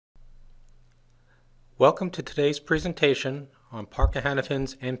Welcome to today's presentation on Parker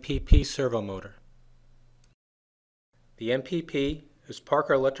MPP servo motor. The MPP is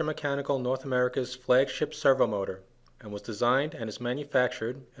Parker Electromechanical North America's flagship servo motor and was designed and is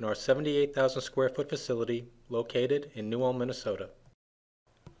manufactured in our 78,000 square foot facility located in New Ulm, Minnesota.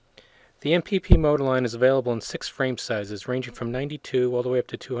 The MPP motor line is available in 6 frame sizes ranging from 92 all the way up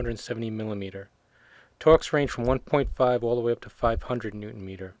to 270 millimeter. Torques range from 1.5 all the way up to 500 Newton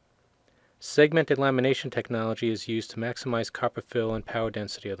meter. Segmented lamination technology is used to maximize copper fill and power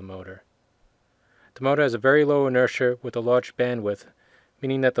density of the motor. The motor has a very low inertia with a large bandwidth,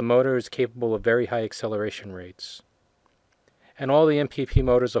 meaning that the motor is capable of very high acceleration rates. And all the MPP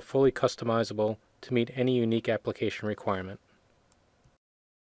motors are fully customizable to meet any unique application requirement.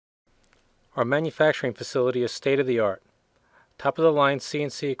 Our manufacturing facility is state-of-the-art. Top-of-the-line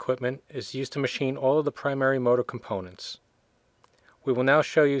CNC equipment is used to machine all of the primary motor components. We will now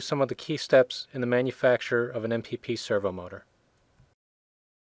show you some of the key steps in the manufacture of an MPP servo motor.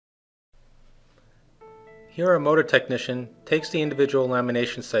 Here our motor technician takes the individual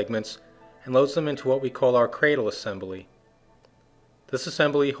lamination segments and loads them into what we call our cradle assembly. This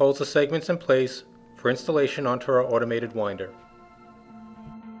assembly holds the segments in place for installation onto our automated winder.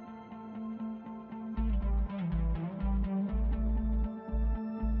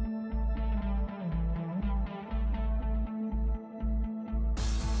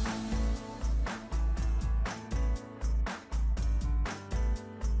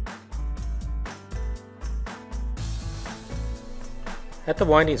 At the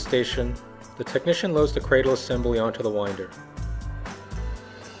winding station, the technician loads the cradle assembly onto the winder.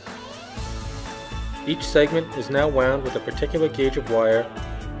 Each segment is now wound with a particular gauge of wire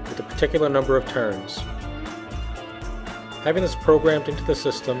with a particular number of turns. Having this programmed into the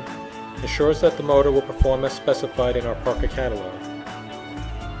system ensures that the motor will perform as specified in our Parker catalog.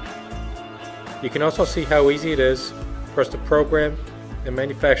 You can also see how easy it is for us to program and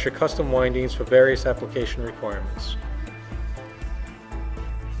manufacture custom windings for various application requirements.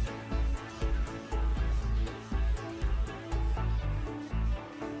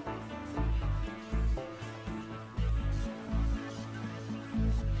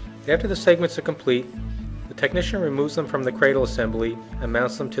 After the segments are complete, the technician removes them from the cradle assembly and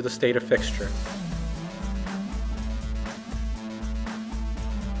mounts them to the stator fixture.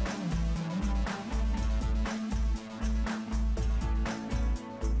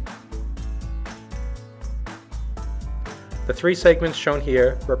 The 3 segments shown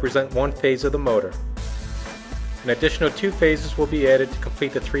here represent one phase of the motor. An additional 2 phases will be added to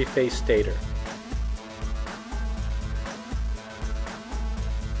complete the 3-phase stator.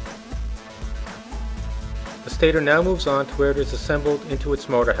 The stator now moves on to where it is assembled into its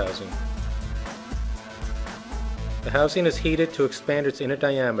motor housing. The housing is heated to expand its inner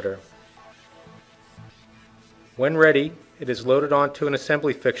diameter. When ready, it is loaded onto an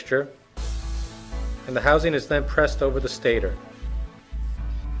assembly fixture, and the housing is then pressed over the stator.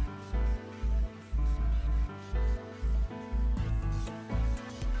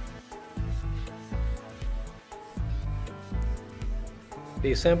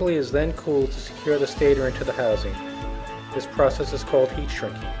 The assembly is then cooled to secure the stator into the housing. This process is called heat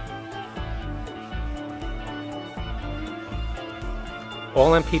shrinking.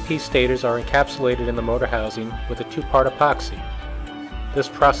 All MPP stators are encapsulated in the motor housing with a 2-part epoxy. This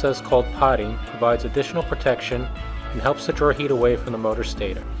process, called potting, provides additional protection and helps to draw heat away from the motor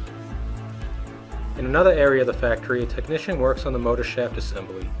stator. In another area of the factory, a technician works on the motor shaft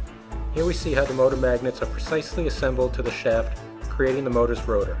assembly. Here we see how the motor magnets are precisely assembled to the shaft, creating the motor's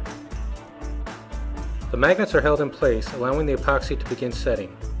rotor. The magnets are held in place, allowing the epoxy to begin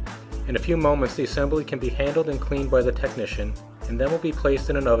setting. In a few moments, the assembly can be handled and cleaned by the technician, and then will be placed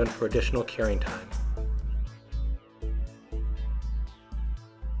in an oven for additional curing time.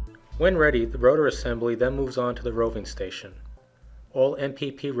 When ready, the rotor assembly then moves on to the roving station. All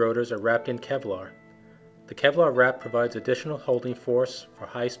MPP rotors are wrapped in Kevlar. The Kevlar wrap provides additional holding force for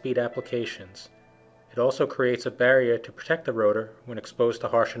high-speed applications. It also creates a barrier to protect the rotor when exposed to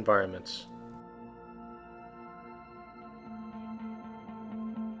harsh environments.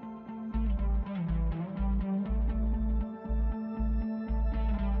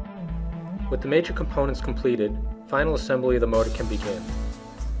 With the major components completed, final assembly of the motor can begin.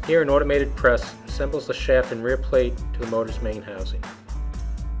 Here an automated press assembles the shaft and rear plate to the motor's main housing.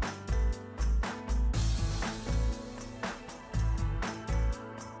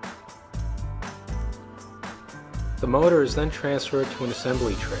 The motor is then transferred to an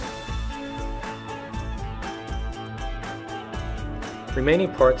assembly tray.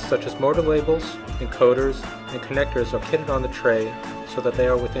 Remaining parts such as motor labels, encoders, and connectors are kitted on the tray so that they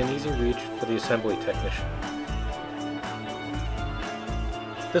are within easy reach for the assembly technician.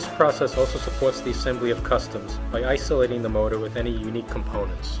 This process also supports the assembly of customs by isolating the motor with any unique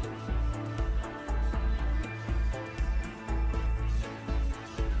components.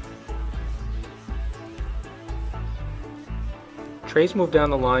 Trays move down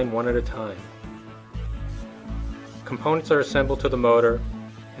the line one at a time. Components are assembled to the motor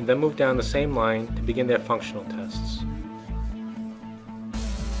and then move down the same line to begin their functional tests.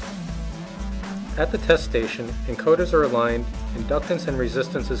 At the test station, encoders are aligned, inductance and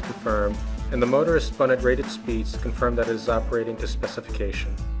resistance is confirmed, and the motor is spun at rated speeds to confirm that it is operating to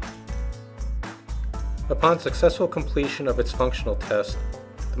specification. Upon successful completion of its functional test,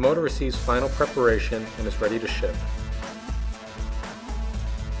 the motor receives final preparation and is ready to ship.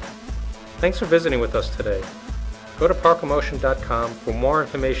 Thanks for visiting with us today. Go to parkermotion.com for more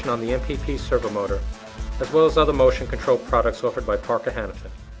information on the MPP servo motor, as well as other motion control products offered by Parker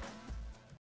Hannafin.